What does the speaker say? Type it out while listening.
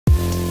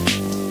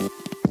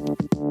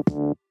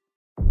You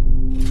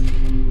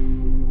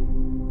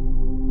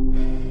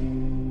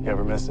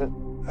ever miss it?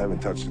 I haven't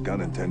touched a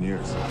gun in 10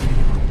 years.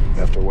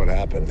 After what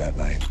happened that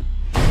night.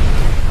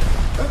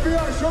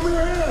 FBI, show me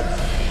your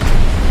hands!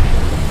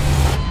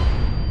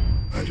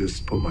 I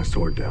just put my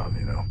sword down,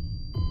 you know.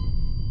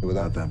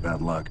 Without that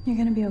bad luck, You're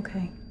gonna be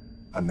okay.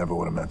 I never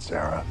would have met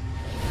Sarah.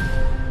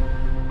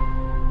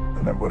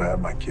 I never would have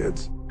had my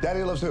kids.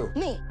 Daddy loves who?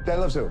 Me.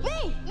 Daddy loves who?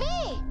 Me! Me!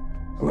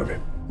 I love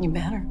you. You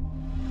better.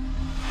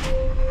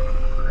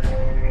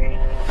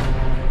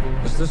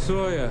 Mr.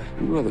 Sawyer,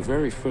 you are the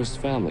very first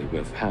family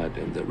we've had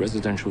in the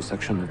residential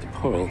section of the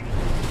Pearl.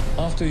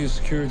 After your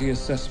security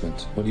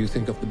assessment, what do you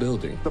think of the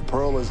building? The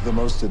Pearl is the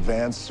most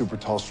advanced super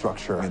tall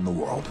structure in the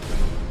world.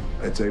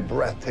 It's a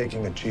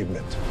breathtaking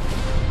achievement.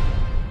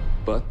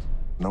 But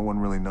No one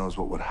really knows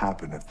what would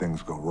happen if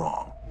things go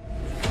wrong.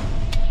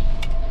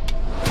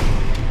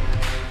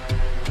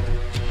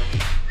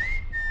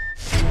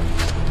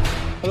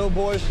 Hello,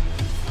 boys.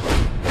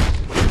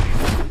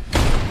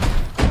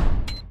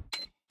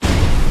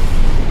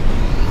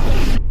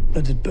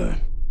 Let it burn.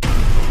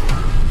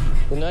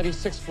 the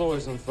 96th floor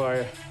is on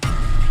fire.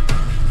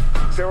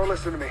 Sarah,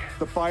 listen to me.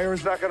 The fire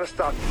is not gonna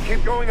stop.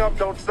 Keep going up.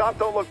 Don't stop.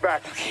 Don't look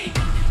back.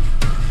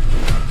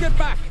 Get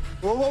back!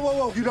 Whoa, whoa, whoa,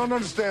 whoa. You don't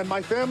understand.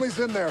 My family's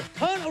in there.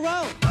 Turn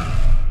around!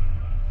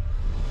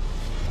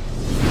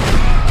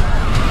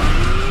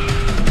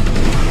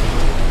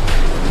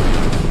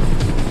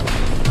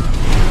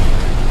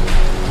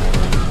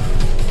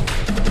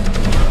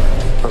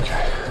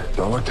 Okay,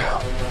 don't look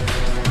down.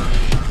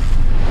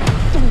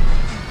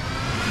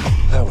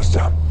 That was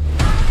dumb.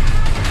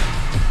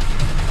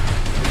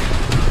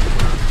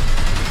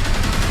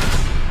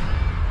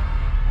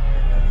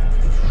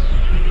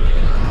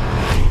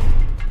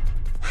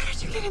 How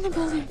did you get in the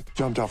building?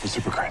 Jumped off a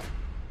super crane.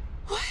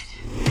 What?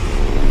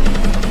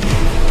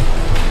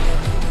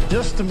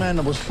 Just the man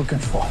I was looking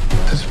for.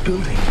 This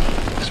building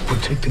is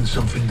protecting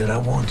something that I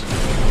want.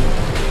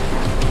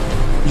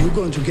 You're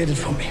going to get it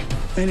from me.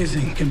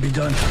 Anything can be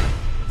done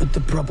with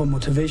the proper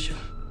motivation.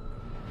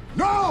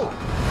 No!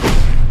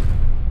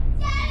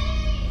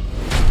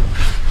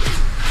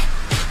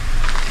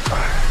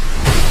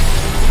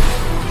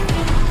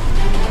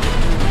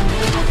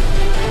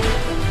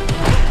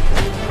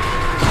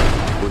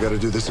 We gotta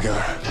do this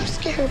together. I'm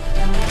scared.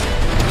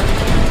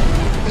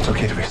 It's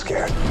okay to be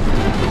scared.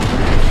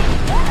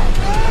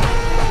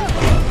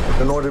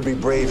 In order to be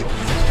brave,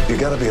 you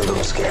gotta be a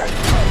little scared.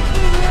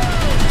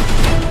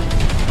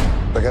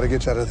 I gotta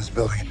get you out of this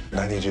building, and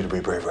I need you to be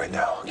brave right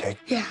now, okay?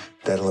 Yeah.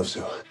 Dad loves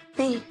you.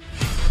 Me.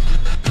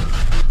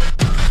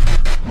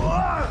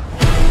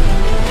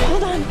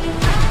 Hold on.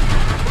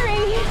 3,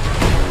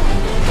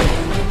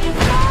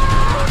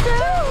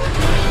 2,